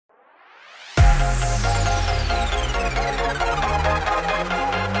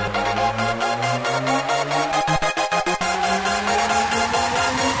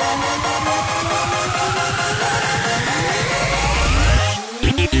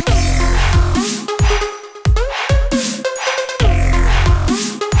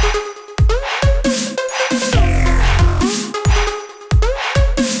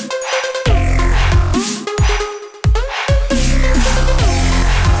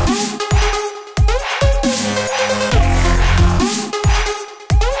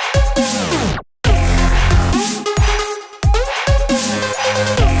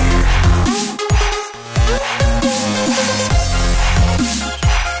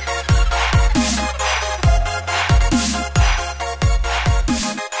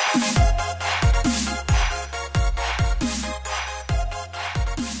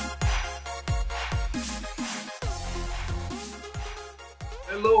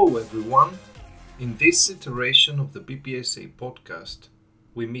Hello everyone! In this iteration of the BPSAA podcast,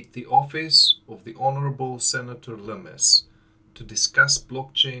 we meet the office of the Honorable Senator Lummis to discuss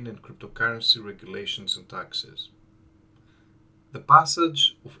blockchain and cryptocurrency regulations and taxes. The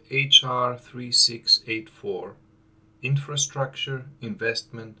passage of HR 3684, Infrastructure,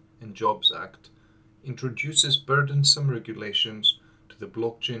 Investment and Jobs Act, introduces burdensome regulations to the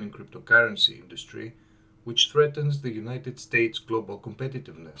blockchain and cryptocurrency industry, which threatens the United States' global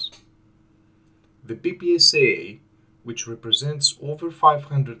competitiveness. The BPSAA, which represents over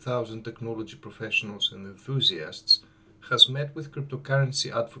 500,000 technology professionals and enthusiasts, has met with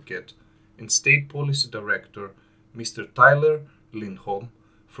cryptocurrency advocate and state policy director Mr. Tyler Lindholm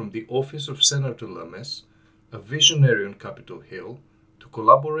from the office of Senator Lummis, a visionary on Capitol Hill, to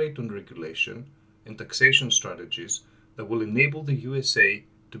collaborate on regulation and taxation strategies that will enable the USA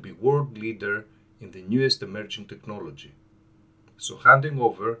to be world leader in the newest emerging technology. So handing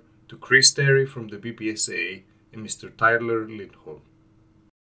over to Chris Terry from the BPSAA and Mr. Tyler Lindholm.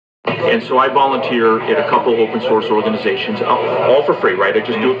 And so I volunteer at a couple open source organizations, all for free, right? I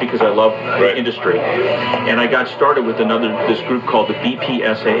just do it because I love the industry. And I got started with this group called the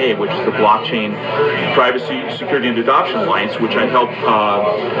BPSAA, which is the Blockchain Privacy, Security, and Adoption Alliance, which I helped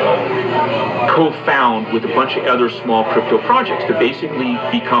co-found with a bunch of other small crypto projects to basically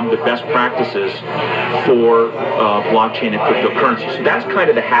become the best practices for blockchain and cryptocurrency. So that's kind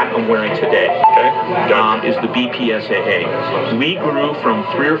of the hat I'm wearing today, is the BPSAA. We grew from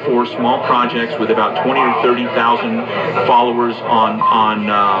 3 or 4 small projects with about 20 or 30,000 followers on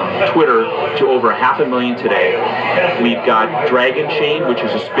Twitter to over 500,000 today. We've got Dragon Chain, which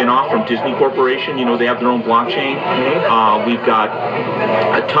is a spin-off from Disney Corporation. You know, they have their own blockchain. We've got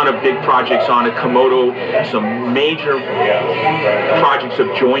a ton of big projects on it. Komodo, some major projects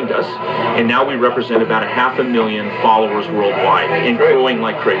have joined us, and now we represent about 500,000 followers worldwide and growing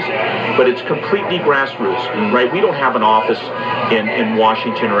like crazy. But it's completely grassroots, right? We don't have an office in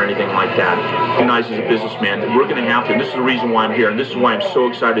Washington or anything like that. Recognize as a businessman that we're going to have to, and this is the reason why I'm here, and this is why I'm so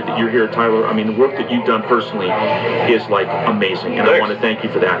excited that you're here, Tyler. I mean, the work that you've done personally is like amazing, and I want to thank you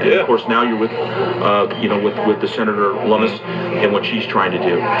for that. And of course, now you're with, with the Senator Lummis and what she's trying to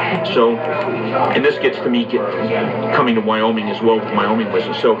do. So, and this gets to me coming to Wyoming as well with the Wyoming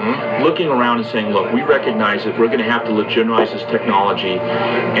business. So, looking around and saying, look, we recognize that we're going to have to legitimize this technology,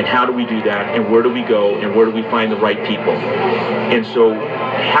 and how do we do that, and where do we go, and where do we find the right people? And so,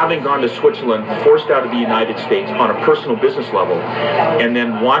 having gone to Switzerland, forced out of the United States on a personal business level, and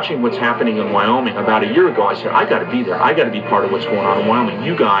then watching what's happening in Wyoming about a year ago, I said, I got to be there. I got to be part of what's going on in Wyoming.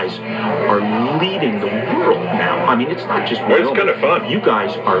 You guys are leading the world now. I mean, it's not just Wyoming. It's kind of fun. You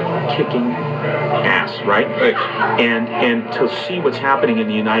guys are kicking ass, right? And to see what's happening in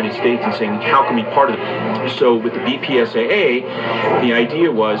the United States and saying, how can we be part of it? So with the BPSAA, the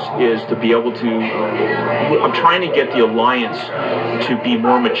idea is to be able to, I'm trying to get the alliance to be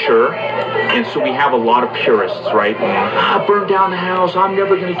more mature, and so we have a lot of purists, right? Burn down the house, I'm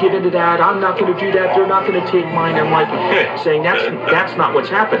never going to get into that, I'm not going to do that, they're not going to take mine. I'm like saying that's not what's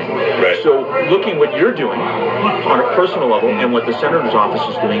happening. So looking what you're doing on a personal level and what the Senator's office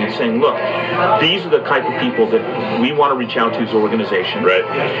is doing and saying, look, these are the type of people that we want to reach out to as an organization.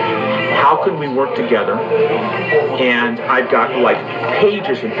 How can we work together? And I've got like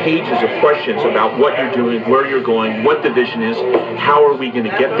pages and pages of questions about what you're doing, where you're going, what the vision is, how are we going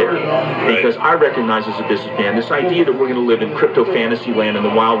to get there? Because I recognize as a businessman, this idea that we're going to live in crypto fantasy land in the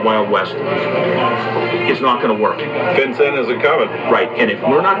wild, wild west is not going to work. Vincent is a coming. Right, and if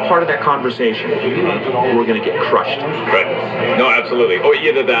we're not part of that conversation, we're going to get crushed. No, absolutely. Oh,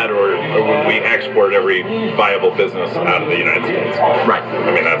 either that or we export every viable business out of the United States.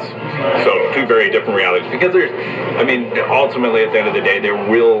 I mean, that's so 2 very different realities. Because ultimately at the end of the day, there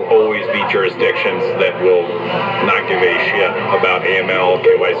will always be jurisdictions that will not give a shit about AML,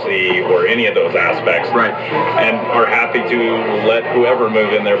 KYC, or any of those aspects. And are happy to let whoever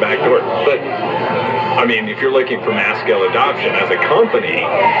move in their back door. But I mean, if you're looking for mass scale adoption as a company,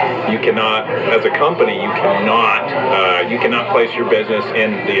 you cannot place your business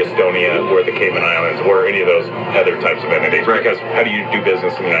in the Estonia or the Cayman Islands or any of those other types of entities. Because how do you do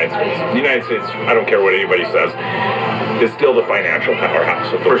business in the United States? The United States, I don't care what anybody says, is still the financial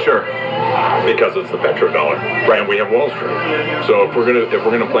powerhouse of the world. Because it's the petrodollar, and we have Wall Street. So if we're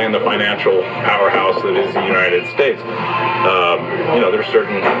gonna play in the financial powerhouse that is the United States, there's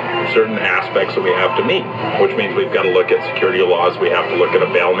certain aspects that we have to meet, which means we've got to look at security laws, we have to look at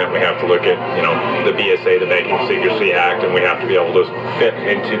availment, we have to look at the BSA, the Banking Secrecy Act, and we have to be able to fit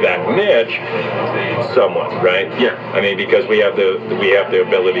into that niche somewhat, right? I mean, because we have the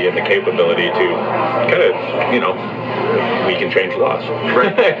ability and the capability to kind of we can change laws.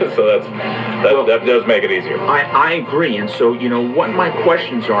 Right. So that does make it easier. I agree. And so, what my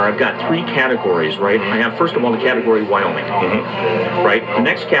questions are, I've got three categories, right? I have, first of all, the category Wyoming, right? The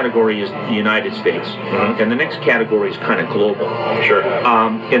next category is the United States, and the next category is kind of global. Sure.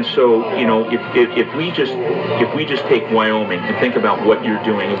 And so, if we just take Wyoming and think about what you're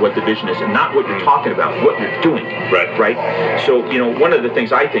doing and what the vision is, and not what you're talking about, what you're doing. Right. So, one of the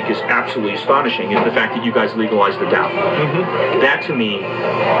things I think is absolutely astonishing is the fact that you guys legalized the Dow. That to me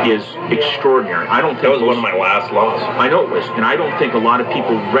is extraordinary. I don't think that was one of my last laws. I know it was, and I don't think a lot of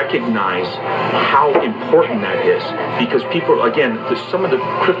people recognize how important that is, because people, again, some of the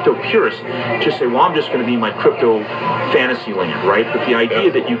crypto purists just say, well, I'm just going to be my crypto fantasy land, right? But the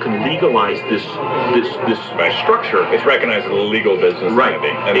idea that you can legalize this structure, it's recognized as a legal business entity,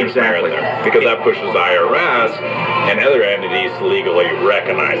 and exactly, there, because that pushes IRS and other entities to legally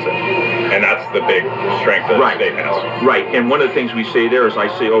recognize it, and that's the big strength that the state has. Right, and one of the things we say there is, I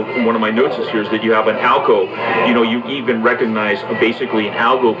say, one of my notes is here is that you have an ALCO, you even recognize basically an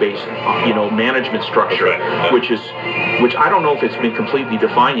algo-based, management structure, which I don't know if it's been completely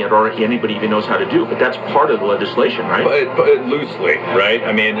defined yet or anybody even knows how to do, but that's part of the legislation, right? But loosely, right?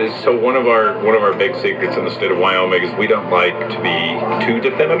 I mean, so one of our big secrets in the state of Wyoming is we don't like to be too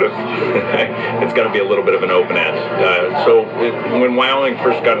definitive. It's got to be a little bit of an open end. When Wyoming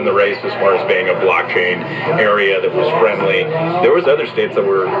first got in the race as far as being a blockchain area that was friendly, there was other states that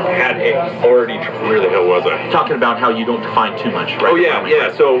already. Where the hell was I? Talking about how you don't define too much, right? Oh yeah,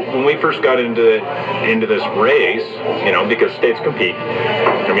 yeah. So when we first got into this race, because states compete.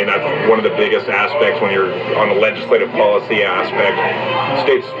 I mean, that's one of the biggest aspects when you're on the legislative policy aspect.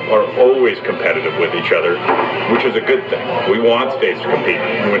 States are always competitive with each other, which is a good thing. We want states to compete.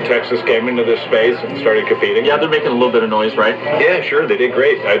 And when Texas came into this space and started competing, yeah, they're making a little bit of noise, right? Yeah, sure, they did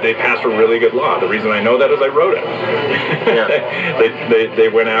great. They passed a really good law. The reason I know that is I wrote it. They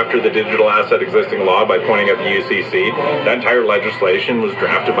went after the digital asset existing law by pointing at the UCC. That entire legislation was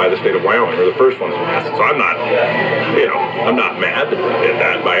drafted by the state of Wyoming. We're the first ones to pass it. So I'm not mad that they did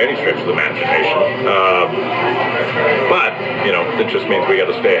that by any stretch of the imagination. But it just means we got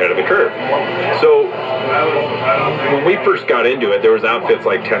to stay ahead of the curve. So when we first got into it, there was outfits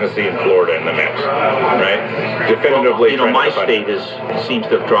like Tennessee and Florida in the mix, right? Definitively, my state seems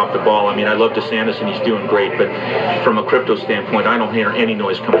to have dropped the ball. I mean, I love DeSantis and he's doing great, but from a crypto standpoint, I don't hear any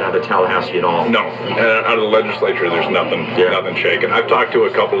noise coming out of Tallahassee at all. No, out of the legislature, there's nothing shaking. I've talked to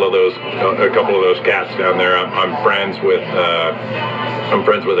a couple of those cats down there. I'm friends with a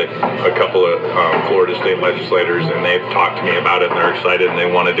couple of Florida state legislators, and they've talked to me about it, and they're excited, and they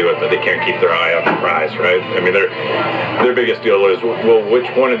want to do it, but they can't keep their eye on the prize, right? I mean, their biggest deal is, well, which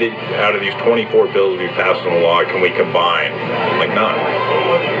one out of these 24 bills we passed in the law can we combine? Like, none.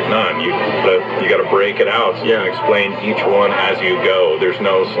 You got to break it out and explain each one as you go. There's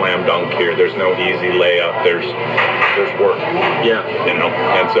no slam dunk here. There's no easy layup. There's work. Yeah.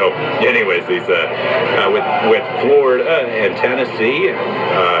 And so, anyways, these with Florida and Tennessee.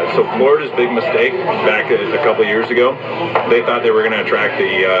 So Florida's big mistake back a couple of years ago, they thought they were going to attract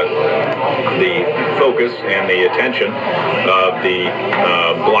the focus and the attention of the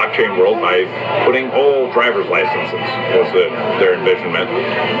blockchain world by putting all driver's licenses, was their envisionment,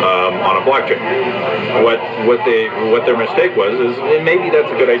 on a blockchain. What their mistake was is, and maybe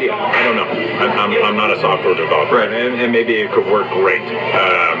that's a good idea. I don't know. I'm not a software developer, right. and maybe it could work great,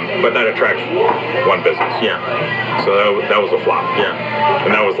 but that attracts one business. Yeah. So that was a flop. Yeah.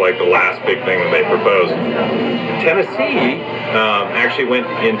 And that was like the last big thing that they proposed. Tennessee actually went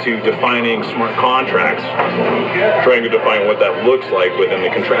into defining smart contracts, trying to define what that looks like within the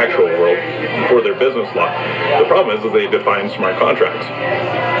contractual world for their business law. The problem is they defined smart contracts.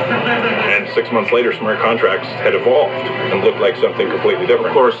 And 6 months later, smart contracts had evolved and looked like something completely different.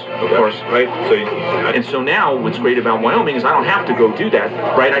 Of course, right? So now what's great about Wyoming is I don't have to go do that,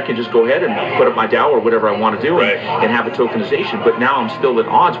 right? I can just go ahead and put up my DAO or whatever I want to do and have a tokenization. But now I'm still at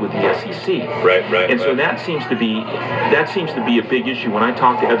odds with the SEC. Right. And so that seems to be a big issue when I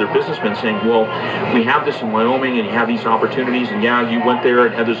talk to other businessmen saying, well, we have this in Wyoming and you have these opportunities, and you went there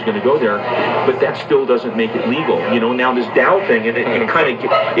and others are going to go there, but that still doesn't make it legal. Now this DAO thing, and it kind of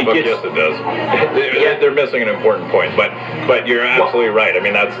gets. Yes, it does. They're missing an important point, but you're absolutely right. I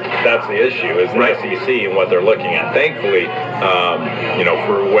mean, that's the issue is the SEC and what they're looking at. Thankfully,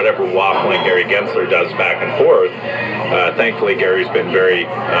 for whatever waffling Gary Gensler does back and forth, thankfully Gary's been very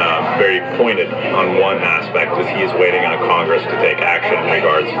pointed on one aspect, is he is waiting on Congress to take action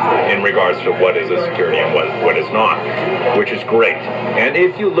in regards to what is a security and what is not, which is great. And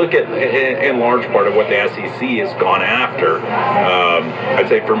if you look at in large part of what the SEC has gone after, I'd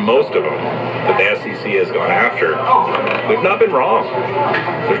say for most of them, that the SEC has gone after, we've not been wrong.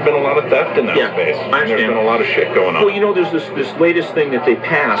 There's been a lot of theft in that space. And there's been a lot of shit going on. Well, you know, there's this latest thing that they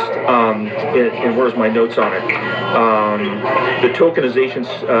passed, and where's my notes on it? The tokenization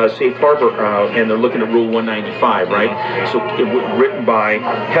safe harbor, and they're looking at Rule 195, right? So written by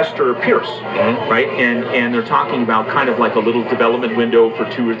Hester Pierce, right? And they're talking about kind of like a little development window for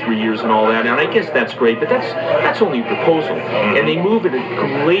 2 or 3 years and all that. And I guess that's great, but that's only a proposal. And they move at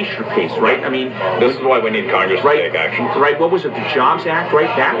a glacier pace, right? I mean, this is why we need Congress to take action. Right? What was it? The Jobs Act, right?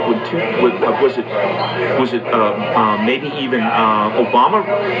 That was it maybe even Obama,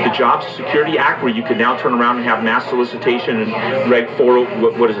 the Jobs Security Act, where you could now turn around and have mass solicitation and Reg 4,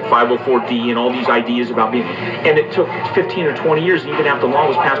 what is it, 504D, and all these ideas about being, and it took 15 or 20 years, even after the law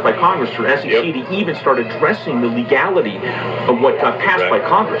was passed by Congress, for SEC to even start addressing the legality of what got passed by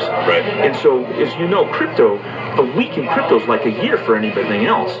Congress. Right. And so, as you know, a week in crypto is like a year for anything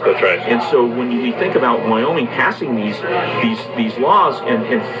else. That's right. And so when we think about Wyoming passing these laws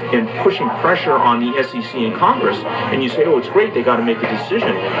and pushing pressure on the SEC and Congress, and you say, oh, it's great, they got to make a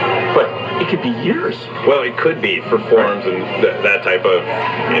decision, but it could be years. Well, it could be for forms and that type of,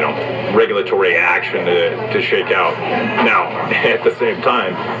 regulatory action to shake out. Now, at the same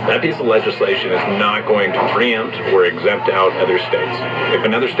time, that piece of legislation is not going to preempt or exempt out other states. If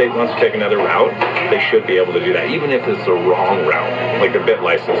another state wants to take another route, they should be able to do that, even if it's the wrong route, like the BIT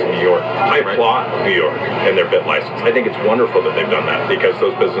license in New York. I applaud New York and their BIT license. I think it's wonderful that they've done that, because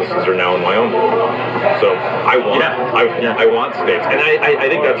those businesses are now in Wyoming. So I want states, and I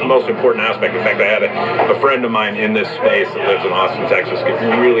think that's the most important aspect. In fact, I had a friend of mine in this space that lives in Austin, Texas, get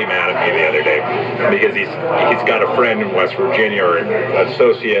really mad at me the other day because he's got a friend in West Virginia, or an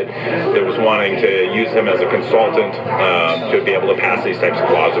associate, that was wanting to use him as a consultant to be able to pass these types of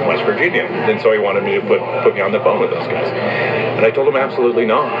laws in West Virginia. And so he wanted me to put me on the phone with those guys. And I told him absolutely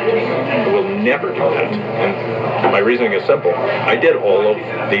not. I will never do that. And my reasoning is simple. I did all of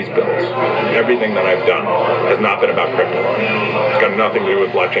these bills. Everything that I've done has not been about crypto. It's got nothing to do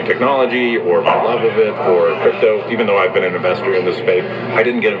with blockchain technology or my love of it or crypto. Even though I've been an investor in this space, I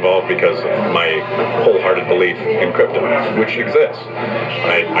didn't get involved because of my wholehearted belief in crypto, which exists.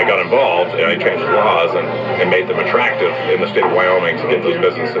 I got involved and I changed the laws and made them attractive in the state of Wyoming to get those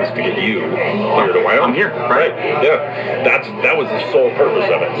businesses to get you here to Wyoming. I'm here, right? Yeah. That was the sole purpose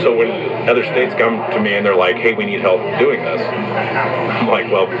of it. So when other states come to me and they're like, hey, we need help doing this, I'm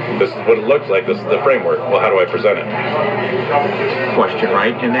like, well, this is what it looks like. This is the framework. Well, how do I present it? Question,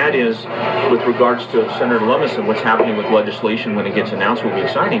 right? And that is, with regards to Senator Lummis and what's happening with legislation when it gets announced will be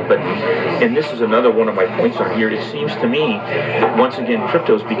exciting. But, and this is another one of my points on here, it seems to me that once again,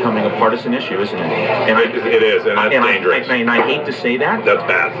 crypto is becoming a partisan issue, isn't it? And it is, and that's dangerous. And I hate to say that. That's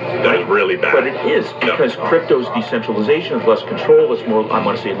bad. That is really bad. But it is, because crypto's decentralization is less control. It's more, I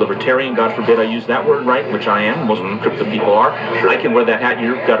want to say, libertarian. God forbid I use that word, right? Which I am. Most crypto people are. Sure. I can wear that hat.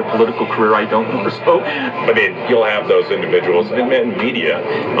 You've got a political career. I don't. So, I mean, you'll have those individuals in media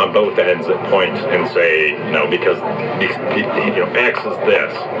on both ends that point and say, because X is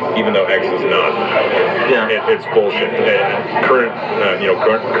this, even though X is not. It's bullshit.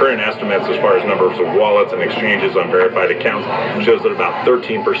 Current estimates as far as numbers of wallets and exchanges on verified accounts shows that about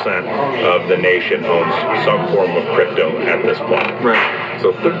 13% of the nation owns some form of crypto at this point. Right.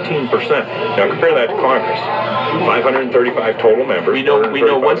 So 13%. Now compare that to Congress. 535 total members. We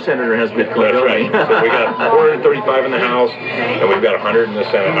know one senator has Bitcoin. That's right. So we got 435 in the House, and we've got 100 in the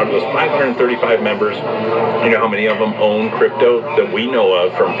Senate. Out of those 535 members, you know how many of them own crypto that we know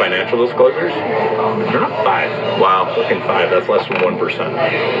of from financial disclosures? They're not 5. Wow, fucking 5. That's less than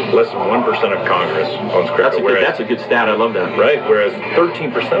 1%. Less than 1% of Congress owns crypto. That's a good stat. I love that. Right. Whereas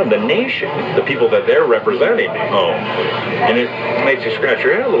 13% of the nation, the people that they're representing, own. And it makes you scratch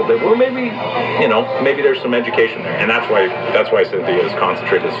your head a little bit. Well, maybe there's some education there, and that's why Cynthia has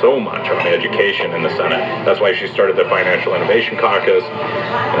concentrated so much on education in the Senate. That's why she started the Financial Innovation Caucus,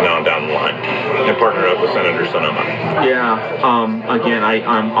 and now I'm down the line, and partnered up with Senator Sonoma. Yeah. Again,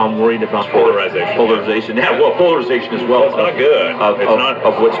 I'm worried about polarization. Polarization. Yeah. Well, polarization as well. It's not good.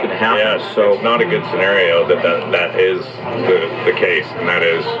 Of what's going to happen. Yeah, so it's not a good scenario that is the case, and that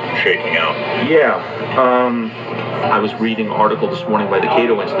is shaking out. Yeah. I was reading an article this morning by the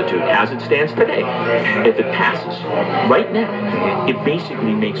Cato Institute. As it stands today, if it passes right now, it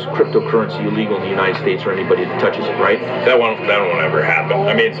basically makes cryptocurrency illegal in the United States or anybody that touches it, right? That won't ever happen.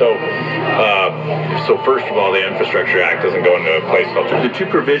 I mean, so first of all, the Infrastructure Act doesn't go into place till the two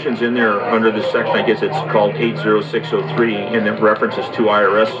provisions in there under this section, I guess it's called 80603, and it references two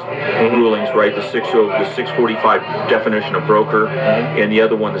IRS rulings, right? The 645 definition of broker, and the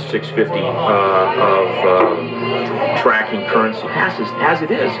other one, the 650 of tracking currency passes as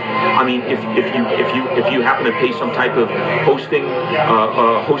it is. I mean, if you happen to pay some type of hosting,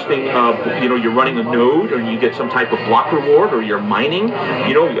 you're running a node, or you get some type of block reward, or you're mining.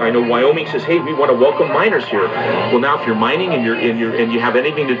 I know Wyoming says, hey, we want to welcome miners here. Well, now if you're mining and you have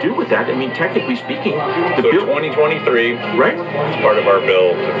anything to do with that, I mean, technically speaking, the bill 2023, right? It's part of our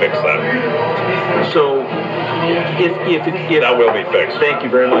bill to fix that. So if that will be fixed. Thank you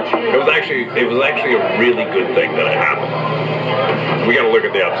very much. It was actually a really good thing that it happened. We got to look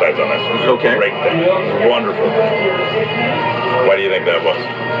at the upsides on this. It was okay. a great thing. Wonderful. Why do you think that was?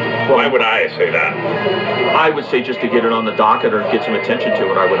 Why would I say that? I would say just to get it on the docket or get some attention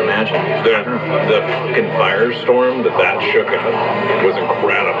to it, I would imagine. The fucking firestorm that shook up was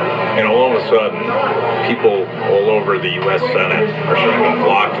incredible. And all of a sudden, people all over the U.S. Senate are starting to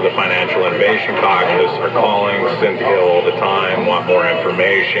flock to the Financial Innovation Caucus, are calling Cynthia all the time, want more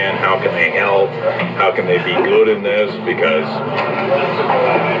information, how can they help, how can they be good in this, because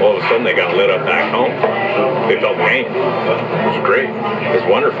all of a sudden they got lit up back home. They felt pain. It was great. It was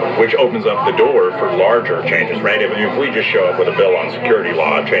wonderful, which opens up the door for larger changes, right? If we just show up with a bill on security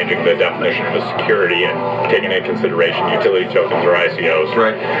law, changing the definition of a security and taking into consideration utility tokens or ICOs,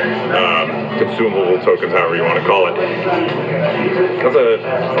 right? Consumable tokens, however you want to call it. That's a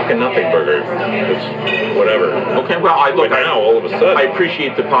fucking nothing burger. It's whatever. Okay, well, now all of a sudden, I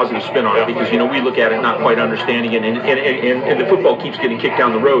appreciate the positive spin on it, because we look at it not quite understanding it, and the football keeps getting kicked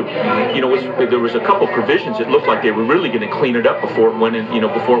down the road. There was a couple provisions that looked like they were really going to clean it up before it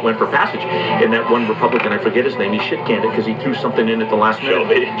went for passage. And that one Republican, I forget his name, he shit-canned it because he threw something in at the last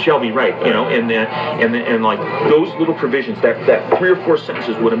minute. Shelby, right? And like those little provisions, that 3 or 4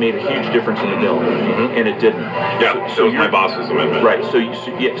 sentences would have made a huge difference in the bill, and it didn't. Yeah. So my boss's amendment. Right. So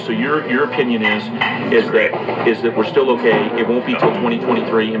your opinion is that we're still okay. It won't be till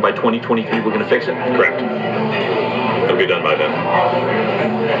 2023, and by 2023 we're going to fix it. Correct. It'll be done by then.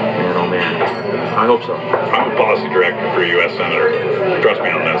 Man, oh man. I hope so. I'm a policy director for a U.S. Senator. Trust me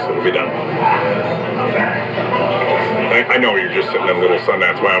on this. It'll be done. I know you're just sitting in Little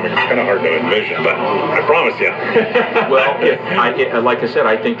Sundance, Wyoming. It's kind of hard to envision, but I promise you. Well, like I said,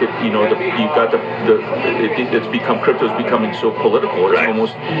 I think that you've got crypto's becoming so political. It's right.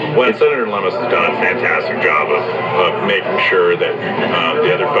 Almost. Senator Lummis has done a fantastic job of making sure that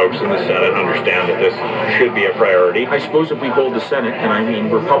the other folks in the Senate understand that this should be a priority. I suppose if we hold the Senate, and I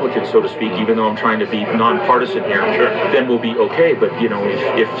mean Republicans, so to speak, even though I'm trying to be nonpartisan here, sure, then we'll be okay. But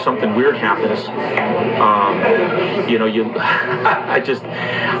if something weird happens,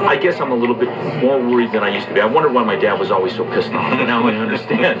 I guess I'm a little bit more worried than I used to be. I wonder why my dad was always so pissed off. And now I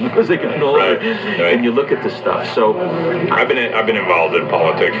understand, because they get older, and you look at this stuff. So I've been involved in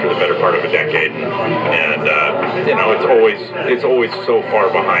politics for the better part of a decade, and it's always so far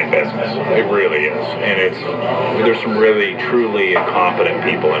behind business. It really is, and there's some really truly incompetent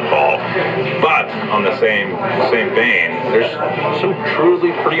people involved. But on the same vein, there's some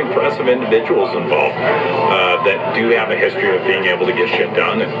truly pretty impressive individuals involved that do have a history of being able to get shit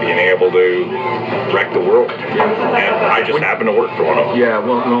done and being able to wreck the world. And I just happen to work for one of them. Yeah,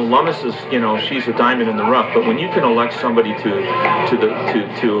 well, Lummis is, she's a diamond in the rough. But when you can elect somebody to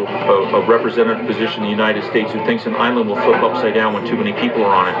a representative position in the United States who thinks an island will flip upside down when too many people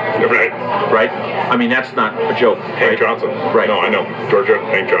are on it, right? I mean, that's not a joke. Hank Johnson. Right. No, I know. Georgia,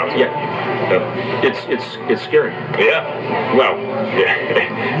 Hank Johnson. Yeah. Yep. It's scary. Yeah. Well,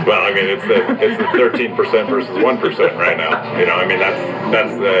 yeah. Well, I mean, it's the 13% versus 1% right now. I mean,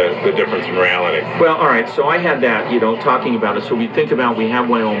 that's the difference in reality. Well, all right. So I had that, talking about it. So we have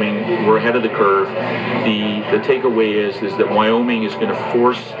Wyoming. We're ahead of the curve. The takeaway is that Wyoming is going to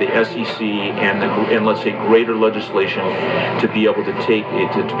force the SEC and let's say greater legislation to be able to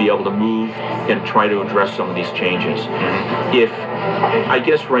to be able to move and try to address some of these changes. If I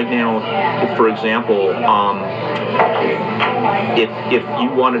guess right now, for example, if you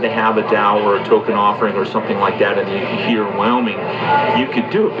wanted to have a DAO or a token offering or something like that here in Wyoming, you could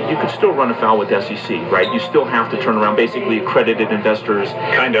do it, but you could still run afoul with SEC, right? You still have to turn around basically accredited investors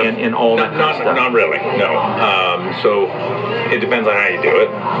kind of, and all that kind of stuff. Not really, no. So it depends on how you do it.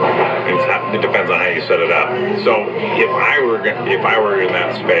 It depends on how you set it up. So if I were in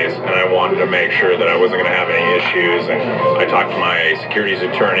that space and I wanted to make sure that I wasn't going to have any issues, and I talked to my securities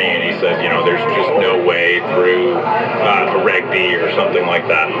attorney and he said, there's just no way through a Reg B or something like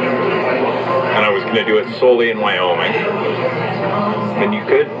that, and I was going to do it solely in Wyoming, then you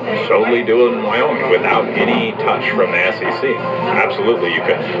could solely do it in Wyoming without any touch from the SEC. Absolutely, you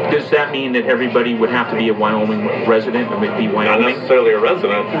could. Does that mean that everybody would have to be a Wyoming resident and would be Wyoming? Not necessarily a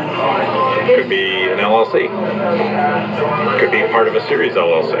resident. Could be an LLC. Could be part of a series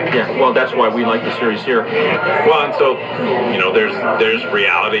LLC. Yeah, well, that's why we like the series here. Well, and so, there's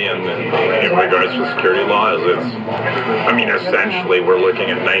reality in regards to security laws. Essentially, we're looking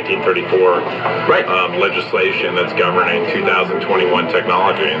at 1934 legislation that's governing 2021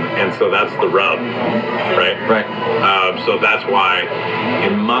 technology, and so that's the rub, right? Right. So that's why,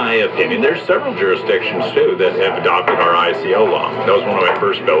 in my opinion, there's several jurisdictions too that have adopted our ICO law. That was one of my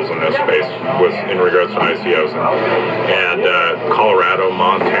first bills in this space, was in regards to ICOs, and Colorado,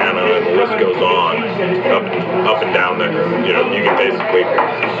 Montana, and the list goes on, up and down. You can basically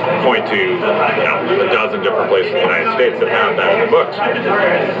point to a dozen different places in the United States that have that in the books,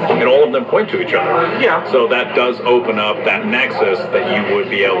 and all of them point to each other. Yeah. So that does open up that nexus that you would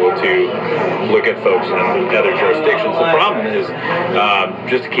be able to look at folks in other jurisdictions. The problem is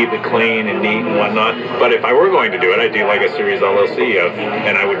just to keep it clean and neat and whatnot. But if I were going to do it, I'd do like a series LLC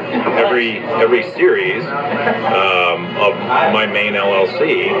and I would every series of my main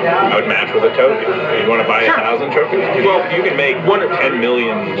LLC, I would match with a token. You want to buy 1,000 tokens? Well, you can make 10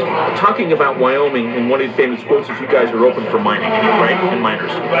 million. Talking about Wyoming, and one of the famous quotes is, "You guys are open for mining, right? And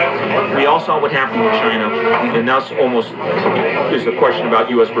miners." We all saw what happened in China, and that's almost is a question about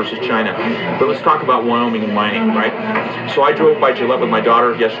U.S. versus China. But let's talk about Wyoming and mining, right? So I drove by Gillette with my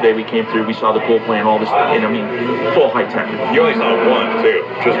daughter yesterday. We came through, we saw the coal plant, all this, and full high tech. You only saw one, too.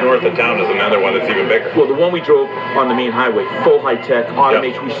 Just north of town is another one that's even bigger. Well, the one we drove on the main highway, full high tech,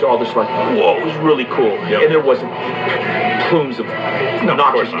 automation. We saw this whoa, it was really cool. Yep. And there wasn't plumes of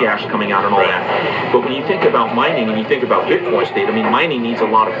noxious gas coming out and all that. But when you think about mining and you think about Bitcoin state, mining needs a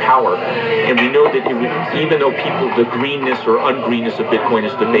lot of power. And we know that even though the greenness or ungreenness of Bitcoin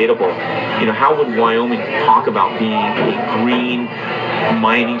is debatable, how would Wyoming talk about being a green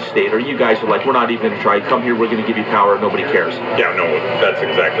mining state? Or you guys are like, we're not even going to try. Come here, we're going to give you power. Nobody cares. Yeah, no, that's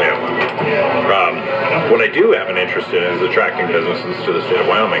exactly it. What I do have an interest in is attracting businesses to the state of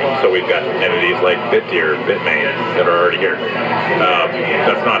Wyoming. So we've got entities like BitDeer, Bitmain that are already here.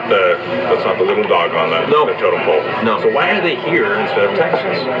 That's not the little dog on the totem pole. No. So why are they here instead of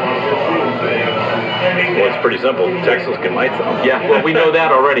Texas? Well, it's pretty simple. Texas can light them. Yeah, well, we know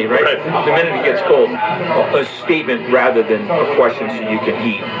that already, right? The minute it gets cold, a statement rather than a question so you can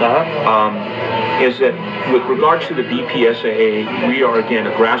eat. Is that with regards to the BPSAA, we are, again,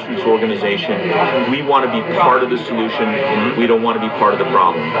 a grassroots organization. We want to be part of the solution. We don't want to be part of the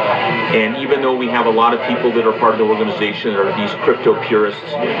problem. And even though we have a lot of people that are part of the organization that are these crypto purists,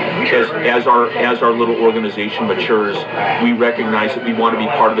 as our little organization matures, we recognize that we want to be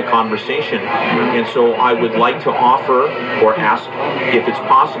part of the conversation. And so I would like to offer or ask if it's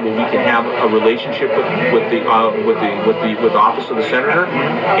possible we can have a relationship with the office of the senator,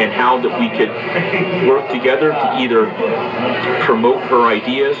 and how that we could work together to either promote her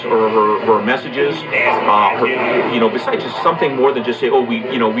ideas or her messages, besides just something more than just say, we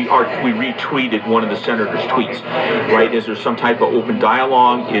retweeted one of the senator's tweets, right? Is there some type of open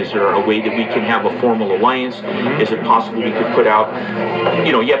dialogue? Is there a way that we can have a formal alliance? Is it possible we could put out,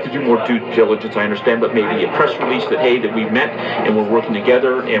 you have to do more due diligence, I understand, but maybe a press release that, hey, that we've met and we're working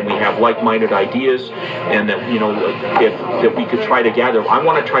together and we have like-minded ideas, and that, if we could try to gather. I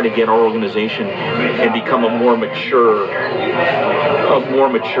want to try to get our organization and become a more mature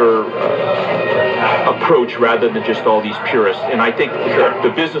approach rather than just all these purists. And I think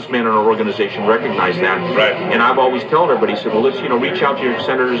the businessmen in our organization recognize that. Right. And I've always told everybody, said, well, let's reach out to your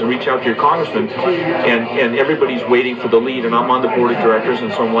senators and reach out to your congressmen, and everybody's waiting for the lead. And I'm on the board of directors,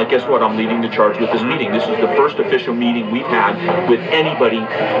 and so I'm like, guess what? I'm leading the charge with this meeting. This is the first official meeting we've had with anybody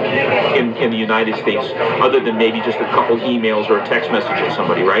in the United States, other than maybe just a couple emails or a text message of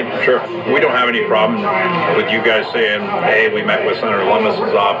somebody, right? Sure. We don't have any problem with you guys saying, hey, we met with Senator Lummis'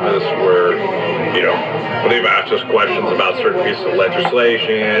 office where, they've asked us questions about certain pieces of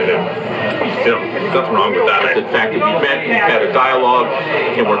legislation, and, nothing wrong with that. The fact that we've met, we've had a dialogue,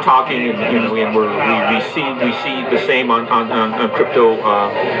 and we're talking, and we see the same on crypto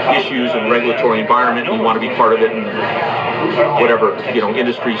issues and regulatory environment. We want to be part of it, and whatever,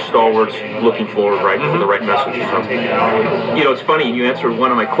 industry stalwarts looking forward, right, for the right messages. So, it's funny, you answered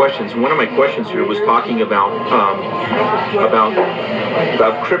one of my questions. One of my questions here was talking about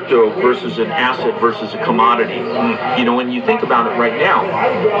crypto versus an asset asset versus a commodity. You know, when you think about it right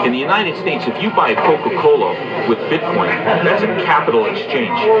now, in the United States, if you buy a Coca-Cola with Bitcoin, that's a capital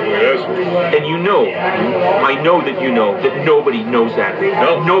exchange. It is. And you know, I know that you know that nobody knows that.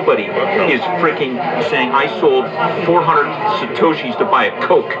 Nobody is freaking saying, I sold 400 Satoshis to buy a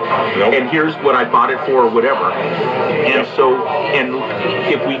Coke, and here's what I bought it for, or whatever. And so, and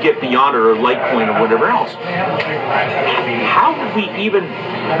if we get beyond it, or Litecoin or whatever else, how would we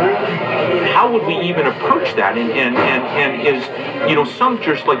even approach that? And is, you know, some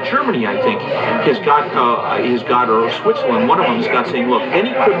just like Germany, I think, has got, or Switzerland, one of them has got saying, look, any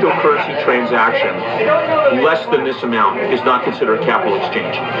cryptocurrency transaction less than this amount is not considered a capital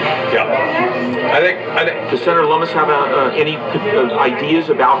exchange. Yeah. I think does Senator Lummis have any ideas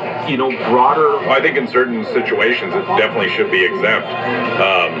about, you know, broader? I think in certain situations it definitely should be exempt.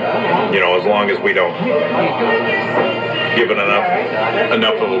 You know, as long as we don't give it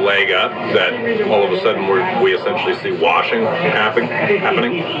enough of a leg up that all of a sudden we essentially see washing happening.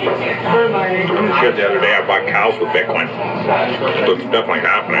 Shit, the other day I bought cows with Bitcoin. So it's definitely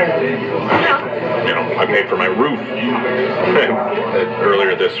happening. You know, I paid for my roof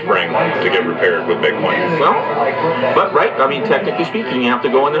earlier this spring to get repaired with Bitcoin. Well, but right, I mean, technically speaking, you have to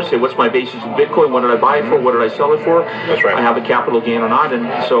go in there and say, what's my basis in Bitcoin? What did I buy it for? What did I sell it for? That's right. I have a capital gain or not.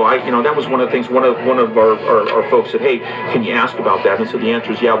 And so you know, that was one of the things. One of our folks said, hey, can you ask about that? And so the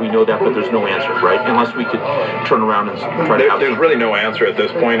answer is, yeah, we know that, but there's no answer, right? Unless we could turn around and try to have there's really no answer at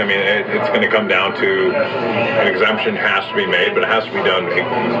this point. I mean, it's going to come down to an exemption has to be made, but it has to be done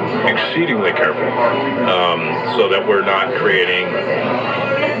exceedingly carefully, so that we're not creating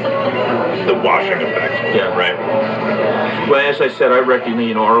the washing effect. Yeah. Right. Well, as I said, I recognize,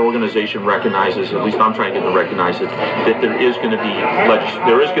 you know, our organization recognizes, at least I'm trying to recognize it, that there is going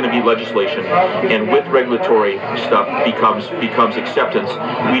to be legislation, and with regulatory stuff becomes acceptance.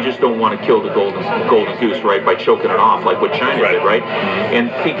 We just don't want to kill the golden goose, right, by choking it off like what China did, right? And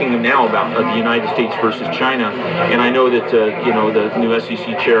thinking now about the United States versus China, and I know that you know, the new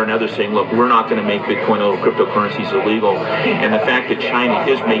SEC chair and others saying, look, we're not going to make Bitcoin or cryptocurrencies illegal, and the fact that China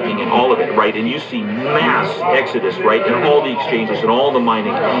is making it, all of it, right, and you see mass exodus, right, in all the exchanges and all the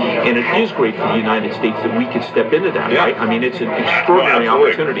mining, and it is great for the United States that we could step into that, right? I mean, it's an extraordinary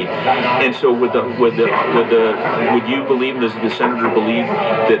opportunity. And so would you believe, does the senator believe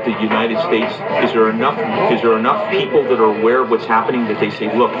that the United States, is there enough people that are aware of what's happening that they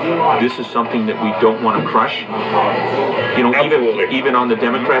say, look, this is something that we don't want to crush? You know, even on the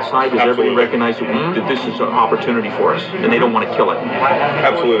Democrat side, does everybody recognize that this is an opportunity for us and they don't want to kill it?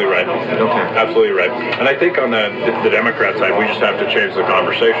 Absolutely right. Okay. Absolutely right. And I think on the Democrat side, we just have to change the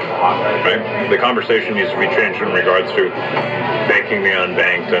conversation, right? The conversation needs to be changed in regards to banking the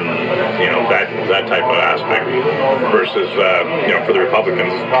unbanked and, you know, that type of aspect versus, you know, for the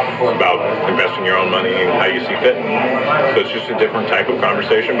Republicans, it's about investing your own money and how you see fit. So it's just a different type of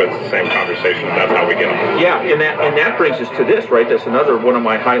conversation, but it's the same conversation. That's how we get them. Yeah, and that brings us to this, right? That's another one of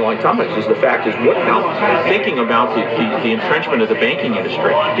my highlight topics, is the fact is what now, thinking about the entrenchment of the banking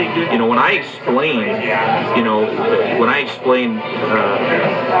industry. You know, when I explain, you know,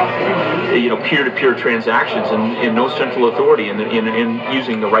 you know, peer-to-peer transactions and no central authority in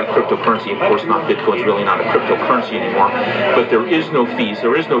using the right cryptocurrency. Of course, not Bitcoin's really not a cryptocurrency anymore, but there is no fees.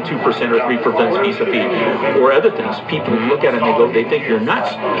 There is no 2% or 3% Visa fee or other things. People look at it and they think you're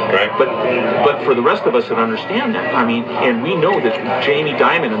nuts. Right. But for the rest of us that understand that, I mean, and we know that Jamie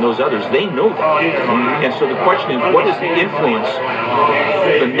Dimon and those others, they know that. And so the question is, what is the influence,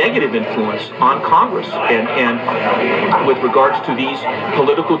 the negative influence on Congress and with regards to these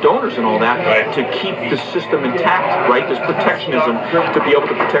political donors and all that, to keep the system intact, right? This protectionism to be able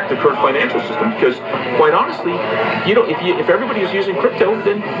to protect the current financial system. Because quite honestly, you know, if everybody is using crypto,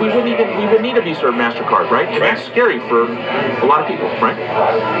 then we would need a Visa or MasterCard, right? And that's scary for a lot of people, right?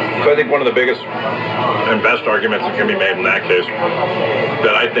 So I think one of the biggest and best arguments that can be made in that case,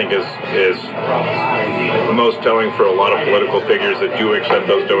 that I think is most telling for a lot of political figures that do accept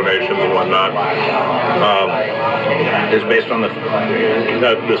those donations and whatnot, is based on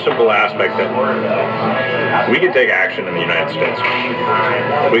the simple aspect that we can take action in the United States.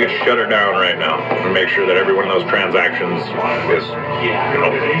 We can shut it down right now and make sure that every one of those transactions is, you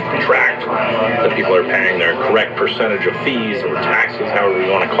know, tracked, that people are paying their correct percentage of fees or taxes, however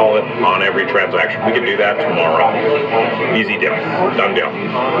you want to call it, on every transaction. We can do that tomorrow. Easy deal. Done deal.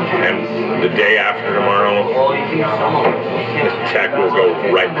 And the day after tomorrow, tech will go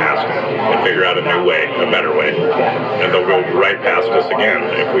right past it and figure out a new way, a better way. And they'll go right past us again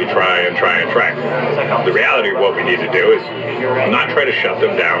if we try and track. The reality of what we need to do is not try to shut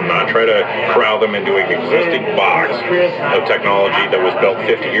them down, not try to corral them into an existing box of technology that was built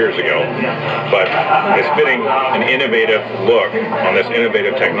 50 years ago, but is fitting an innovative look on this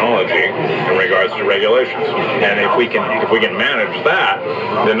innovative technology in regards to regulations. And if we can manage that,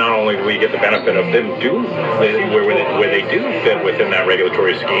 then not only do we get the benefit of them where they do fit within that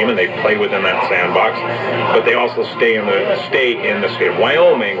regulatory scheme and they play within that sandbox, but they also stay in the state of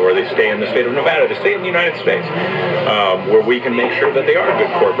Wyoming, or they stay in the state of Nevada, they stay in the United States, where we can make sure that they are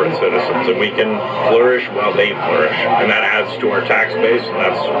good corporate citizens and we can flourish while they flourish, and that adds to our tax base, and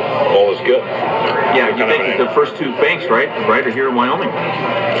that's all is good. Yeah, you think the first two banks, right, are here in Wyoming.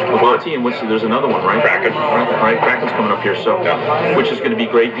 Monty and there's another one, right? Kraken. Right, Kraken's coming up here, so which is going to be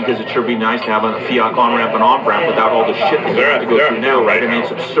great because it sure be nice to have a fiat on-ramp and off-ramp without all the shit that you have to go through now, right? I mean,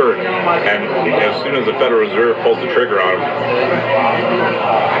 it's absurd. And as soon as the Federal Reserve pulls the trigger on them,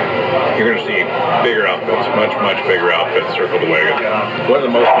 you're going to see bigger outfits, much bigger outfits circle the wagon. One of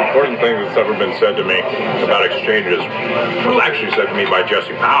the most important things that's ever been said to me about exchanges was actually said to me by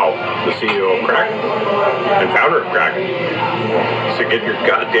Jesse Powell, the CEO of Kraken and founder of Kraken. He said, "Get your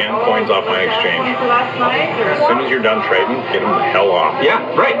goddamn coins off my exchange. As soon as you're done trading, get them the hell off." Yeah,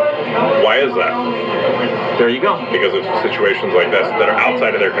 right. Why is that? There you go. Because of situations like this that are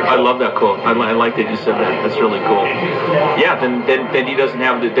outside of their control. I love that quote. I like that you said that. That's really cool. Yeah, then he doesn't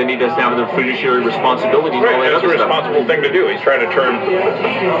have the fiduciary responsibility. Right, that's a responsible thing to do. He's trying to turn,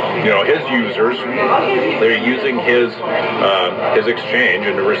 his users. They're using his exchange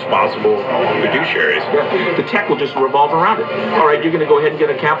into responsible fiduciaries. Yeah. The tech will just revolve around it. All right, you're going to go ahead and get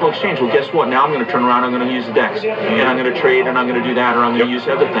a capital exchange. Well, guess what? Now I'm going to turn around. I'm going to use the DEX, and I'm going to trade, and I'm going to do that, or I'm going to use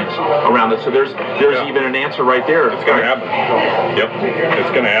other things around it. So there's even an answer right there. It's going to happen. Yep,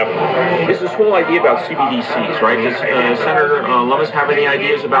 it's going to happen. Is this whole idea about CBDCs, right? Does Senator Lummis have any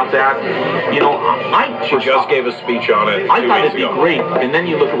ideas about that? She just gave a speech on it. I thought it'd be great. And then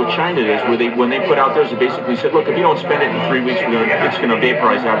you look at what China is, where when they put out theirs, they basically said, look, if you don't spend it in 3 weeks, it's going to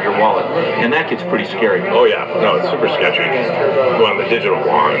vaporize out of your wallet. And that gets pretty scary. Oh, yeah. No, it's super sketchy. Well, the digital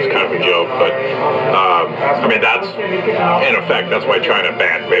yuan is kind of a joke, but that's, in effect, that's why China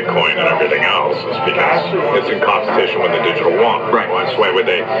banned Bitcoin and everything else, is because it's in competition with the digital yuan. Right. So why would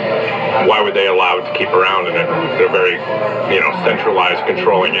they allow it to keep around in a very, centralized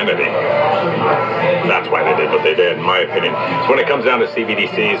controlling entity? That's why they did what they did, in my opinion. So when it comes down to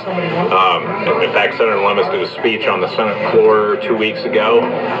CBDCs, in fact, Senator Lummis did a speech on the Senate floor 2 weeks ago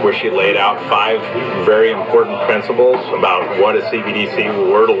where she laid out 5 very important principles about what a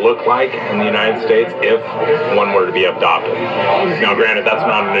CBDC were to look like in the United States if one were to be adopted. Now, granted, that's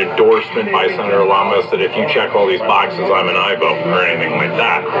not an endorsement by Senator Lummis that if you check all these boxes, I'm an I vote or anything like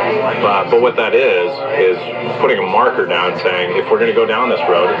that. But what that is putting a marker down saying if we're going to go down this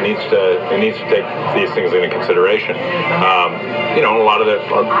road, it needs to take these things into consideration. A lot of those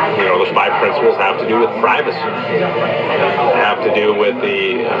 5 principles have to do with privacy, have to do with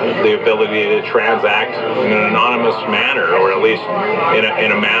the ability to transact in an anonymous manner, or at least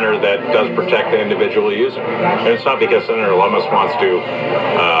in a manner that does protect the individual user. And it's not because Senator Lummis wants to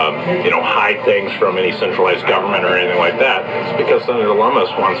hide things from any centralized government or anything like that. It's because Senator Lummis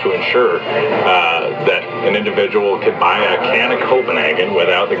wants to ensure that an individual could buy a can of Copenhagen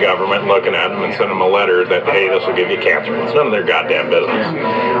without the government looking at them and send them a letter that, hey, this will give you cancer. It's none of their goddamn business.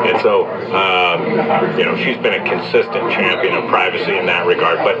 And so, she's been a consistent champion of privacy in that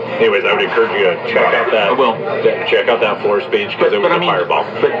regard. But anyways, I would encourage you to check out that floor speech, because it was a fireball.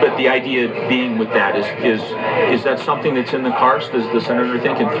 But the idea being with that is that something that's in the cards? Does the senator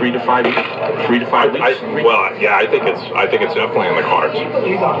think in 3 to 5 weeks? 3 to 5 weeks? I think it's definitely in the cards.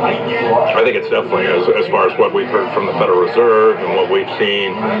 I think it's definitely as far as what we've heard from the Federal Reserve and what we've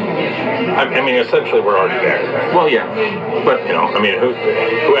seen. Essentially, we're already there. Well, yeah, but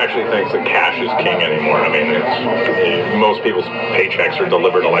who actually thinks that cash is king anymore? Most people's paychecks are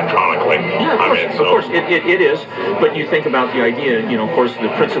delivered electronically. Yeah, of course, it is. But you think about the idea. Of course, the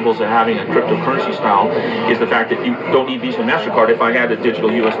principles of having a cryptocurrency style is the fact that you don't need Visa and MasterCard. If I had a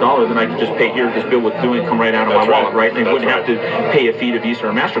digital U.S. dollar, then I could just pay here this bill with doing come right out of my wallet, right? And I wouldn't have to pay a fee to Visa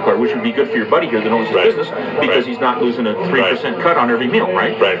or MasterCard, which would be good for your buddy here that owns his business, because he's not losing a 3% cut on every meal,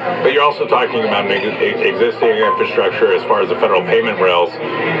 right? Right. But you're also talking about an existing infrastructure as far as the federal payment rails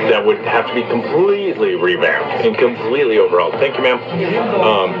that would have to be completely revamped and completely overhauled. Thank you, ma'am.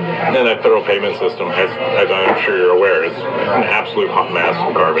 And that federal payment system, as I'm sure you're aware, is an absolute hot mess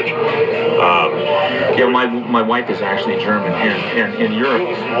of garbage. My wife is actually German, and in Europe,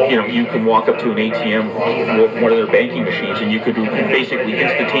 you can walk up to an ATM with one of their banking machines, and you could do basically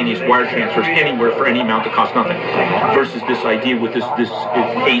instantaneous wire transfers anywhere for any amount amount that costs nothing, versus this idea with this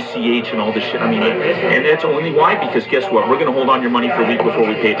ACH and all this shit. I mean, and that's only why, because guess what? We're going to hold on your money for a week before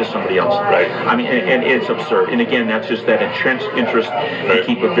we pay it to somebody else. Right. I mean, and it's absurd. And again, that's just that entrenched interest to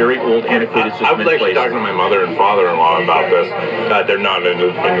keep a very old, antiquated system I was in actually place. talking to my mother and father-in-law about this. They're not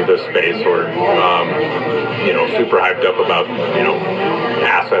into this space, or super hyped up about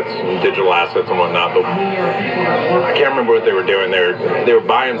assets and digital assets and whatnot. But I can't remember what they were doing. They were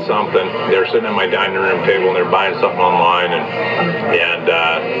buying something. They were sitting at my dining room table and they're buying something online, and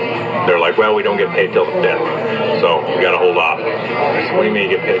they're like, well, we don't get paid till the 5th, so we got to hold off. I said, what do you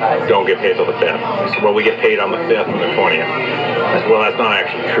mean you don't get paid till the 5th? I said, well, we get paid on the 5th and the 20th. I said, well, that's not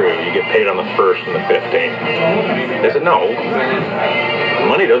actually true. You get paid on the 1st and the 15th. They said, no, the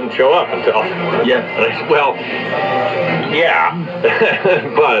money doesn't show up until... Yeah. And I said, well, yeah,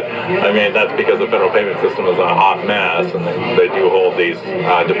 but I mean, that's because the federal payment system is a hot mess, and they do hold these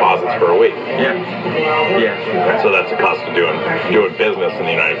deposits for a week. Yeah. Yeah. So that's the cost of doing business in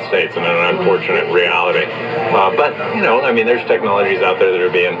the United States, and an unfortunate reality. But I mean, there's technologies out there that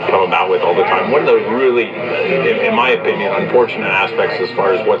are being come about with all the time. One of the really, in my opinion, unfortunate aspects as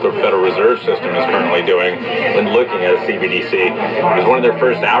far as what the Federal Reserve System is currently doing when looking at a CBDC is one of their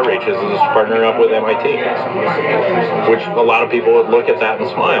first outreaches is to partner up with MIT, which a lot of people would look at that and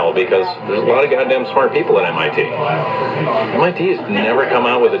smile, because there's a lot of goddamn smart people at MIT. MIT has never come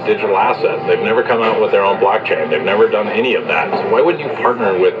out with a digital asset. They've never come out with their own blockchain. They've never done any of that. So why wouldn't you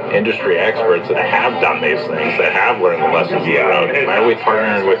partner with industry experts that have done these things, that have learned the lessons of the road? Why are we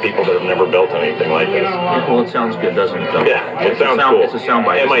partnering with people that have never built anything like this? Well, it sounds good, doesn't it? Yeah, it sounds cool. It's a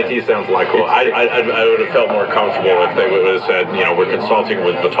soundbite. MIT sounds like cool. I would have felt more comfortable if they would have said, we're consulting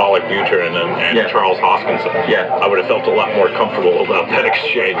with Vitalik Buterin and Charles Hoskinson. Yeah. I would have felt a lot more comfortable about that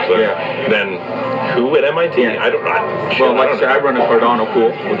exchange than who at MIT? Yeah. I don't know. Well, like I said, I run a Cardano pool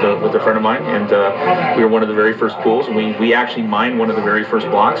with a friend of mine, and we were one of the very first pools, and we actually mined one of the very first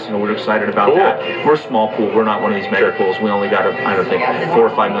blocks, and we're excited about that. We're a small pool. We're not one of these mega pools. We only got, I don't think, 4 or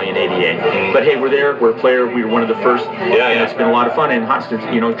 5 million ADA. But hey, we're there. We're a player. We were one of the first, and it's been a lot of fun. And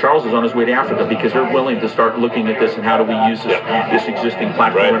Charles is on his way to Africa because they're willing to start looking at this and how do we use this existing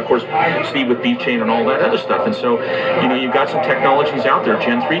platform. And of course, Steve with Beef Chain and all that other stuff. And so, you've got some technologies out there,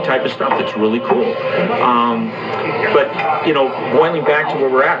 Gen 3 type of stuff that's really cool. But boiling back to where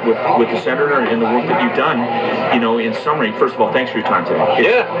we're at with the senator and the work that you've done, in summary, first of all, thanks for your time today.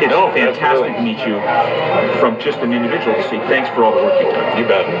 It's fantastic to meet you from just an individual to say thanks for all the work you've done. You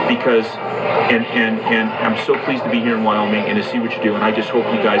bet. Because, and I'm so pleased to be here in Wyoming and to see what you do, and I just hope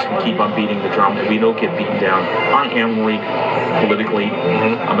you guys can keep on beating the drum and we don't get beaten down. I am worried politically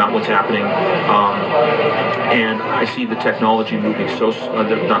about what's happening, and I see the technology moving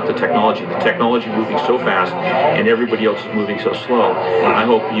the technology moving so fast, and everybody else is moving so slow. I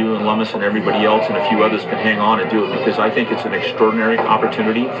hope you and Lummis and everybody else and a few others can hang on and do it, because I think it's an extraordinary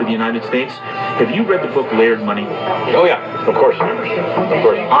opportunity for the United States. Have you read the book Layered Money? Oh yeah, of course. Of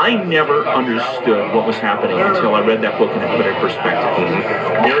course. I never understood what was happening until I read that book and it put it in perspective.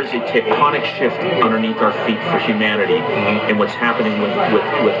 There is a tectonic shift underneath our feet for humanity and what's happening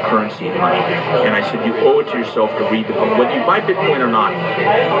with currency and money. And I said, you owe it to yourself to read the book. Whether you buy Bitcoin or not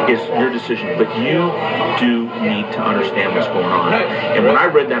is your decision, but you do need to understand what's going on. And when I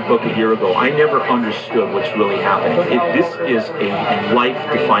read that book a year ago, I never understood what's really happening. This is a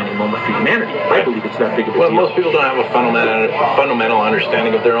life-defining moment for humanity. I believe it's that big of a deal. Well, most people don't have a fundamental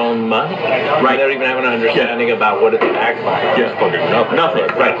understanding of their own money. Right. They don't even have an understanding about what it's backed by. Yeah. Nothing.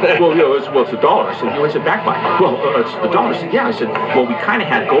 Right. Well, it's a dollar. I said, what's it backed by? Well, it's the dollar. I said, yeah. I said, well, we kind of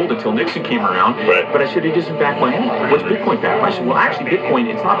had gold until Nixon came around. Right. But I said, it isn't backed by anything. What's Bitcoin backed by? I said, well, actually, Bitcoin,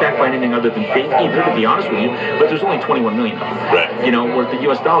 it's not backed by anything other than faith either, to be honest with you. But there's only 21 million of them. Right. Whereas the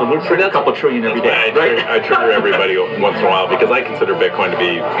U.S. dollar, we're trading a couple trillion every day. Right. I trigger everybody once in a while because I consider Bitcoin to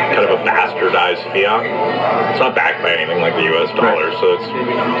be kind of a bastardized fiat. It's not backed by anything like the U.S. dollar, so it's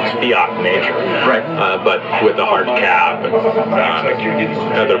fiat in nature. Right. But with the hard cap and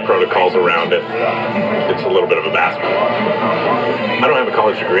other protocols around it, it's a little bit of a bastard. I don't have a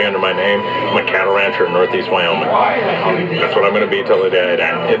college degree under my name. I'm a cattle rancher in Northeast Wyoming. That's what I'm going to be till the day I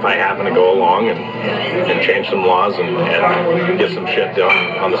die. If I happen to go along and change some laws and get some shit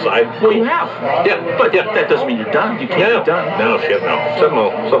done on the side. Well, you have. Yeah, but that doesn't mean you're done. You can't be done. No, shit, no.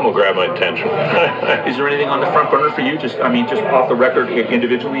 Something will grab my attention. Is there anything on the front burner for you? Just off the record,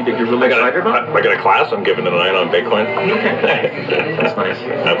 individually, that you're really excited about? I got a class I'm giving tonight on Bitcoin. Okay. That's nice.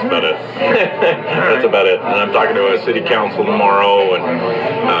 That's about it. That's about it. And I'm talking to a city council tomorrow,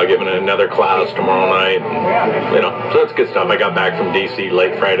 and giving another class tomorrow night. And, you know, so that's good stuff. I got back from DC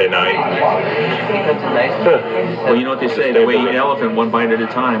late Friday night. That's nice. Well, you know what they say, the way you eat an elephant, one bite at a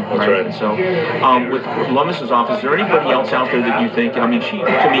time. That's right. So, with Lummis's office, is there anybody else out there that you think, I mean, she,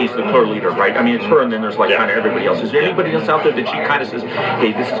 to me, is the clear leader, right? I mean, it's her, and then there's like kind of everybody else. Is there anybody else out there that she kind of says,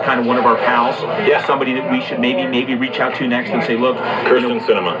 hey, this is kind of one of our pals, somebody that we should maybe reach out to next and say, look, Kirsten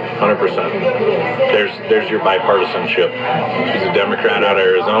Sinema, 100%. There's your bipartisanship. She's a Democrat out of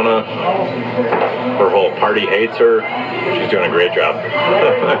Arizona. Her whole party hates her. She's doing a great job.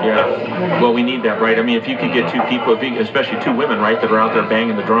 Yeah. Well, we need that, right? I mean, if you could get two people, especially two women, right, that are out there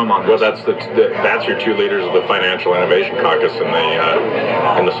banging the drum on this. Well, that's your two leaders of the Financial Innovation Caucus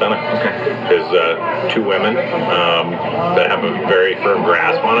in the Senate. Okay. Is two women that have a very firm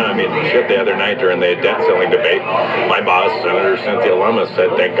grasp on it. I mean, shit, the other night during the debt ceiling debate, my boss, Senator Cynthia Lummis, said,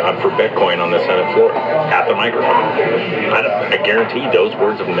 thank God for Bitcoin on the Senate floor at the microphone. I guarantee those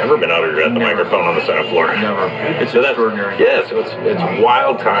words have never been uttered at the microphone on the Senate floor. Never. It's extraordinary. Yeah, so it's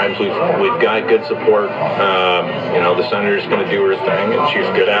wild times. We've got good support. You know, the senator's going to do her thing, and she's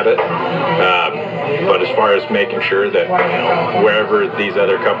good at it. But as far as making sure that, you know, wherever these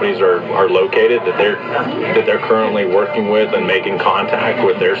other companies are located, that they're currently working with and making contact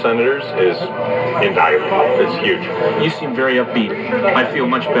with their senators is invaluable. It's huge. You seem very upbeat. I feel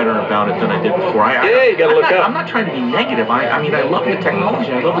much better about it than I did before. You got to look up. I'm not trying to be negative. I mean, I love the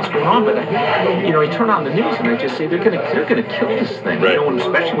technology. I love what's going on, but I turn on the news and I just say they're gonna kill this thing. Right. You know, and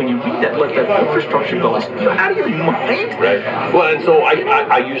especially when you read that infrastructure bill, is out of your mind. Right. Well, and so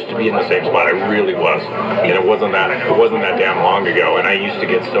I used to be in the same spot. I really was, and it wasn't that damn long ago. And I used to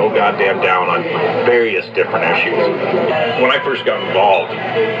get so goddamn down on various different issues. When I first got involved,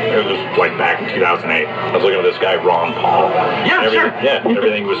 it was like back in 2008. I was looking at this guy Ron Paul. Yeah, sure. Yeah,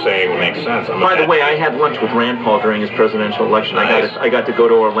 everything was saying makes sense. By the way, I had lunch with Rand Paul during his presidential election. Nice. I got to go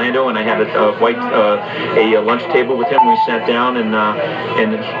to Orlando, and I had a lunch table with him. We sat down, and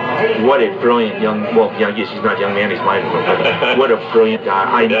what a brilliant I guess he's not a young man, he's my age, but what a brilliant guy.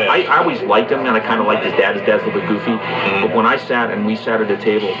 I always liked him, and I kind of liked his dad. His dad's a little bit goofy, but when we sat at a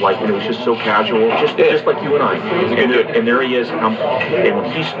table, like, it was just so casual, just like you and I. And there he is, and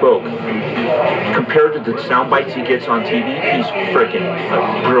when he spoke, compared to the sound bites he gets on TV, he's freaking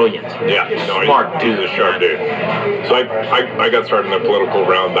brilliant. Yeah, no, smart dude. He's a sharp dude. So I got started in the political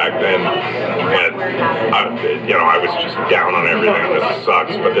realm back then, and I was just down on everything. This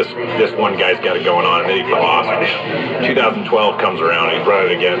sucks, but this one guy's got it going on, and then he fell off. 2012 comes around, he's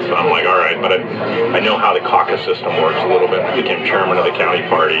running again, so I'm like, all right, but I know how the caucus system works a little bit. I became chairman of the county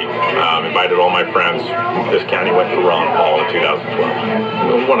party, invited all my friends. This county went for Ron Paul in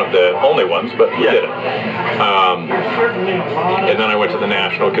 2012. One of the only ones, but we did it. And then I went to the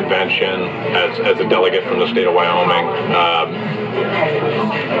national convention as a delegate from the state of Wyoming.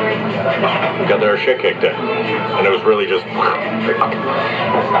 Got their shit kicked in, and it was really just,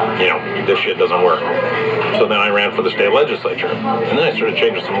 this shit doesn't work. So then I ran for the state legislature, and then I started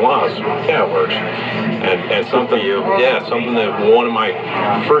changing some laws. Yeah, it works. And something that one of my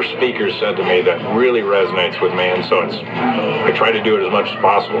first speakers said to me that really resonates with me, and so I try to do it as much as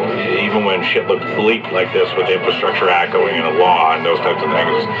possible, even when shit looks bleak like this with the Infrastructure Act going into law and those types of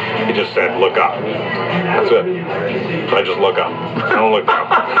things. He just said, look up. That's it. So I just look up. I don't look down.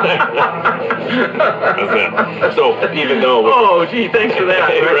 That's it. So even though... Oh, gee, thanks for that.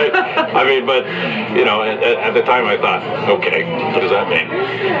 Right? I mean, but, at the time I thought, okay, what does that mean?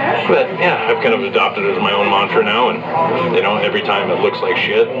 But, yeah, I've kind of adopted it as my own mantra now, and, every time it looks like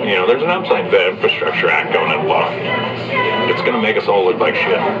shit, there's an upside to the Infrastructure Act going into law. It's going to make us all look like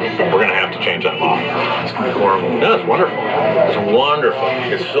shit. We're going to have to change that law. It's going to be horrible. No, it's wonderful. It's wonderful.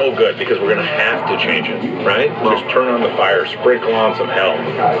 It's so good because we're going to have to change it, right? Well, just turn on the fire, sprinkle on some hell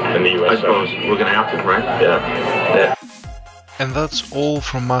in the U.S. I suppose we're going to have to, right? Yeah. And that's all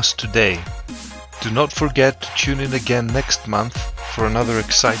from us today. Do not forget to tune in again next month for another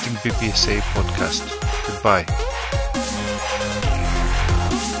exciting BPSAA podcast. Goodbye.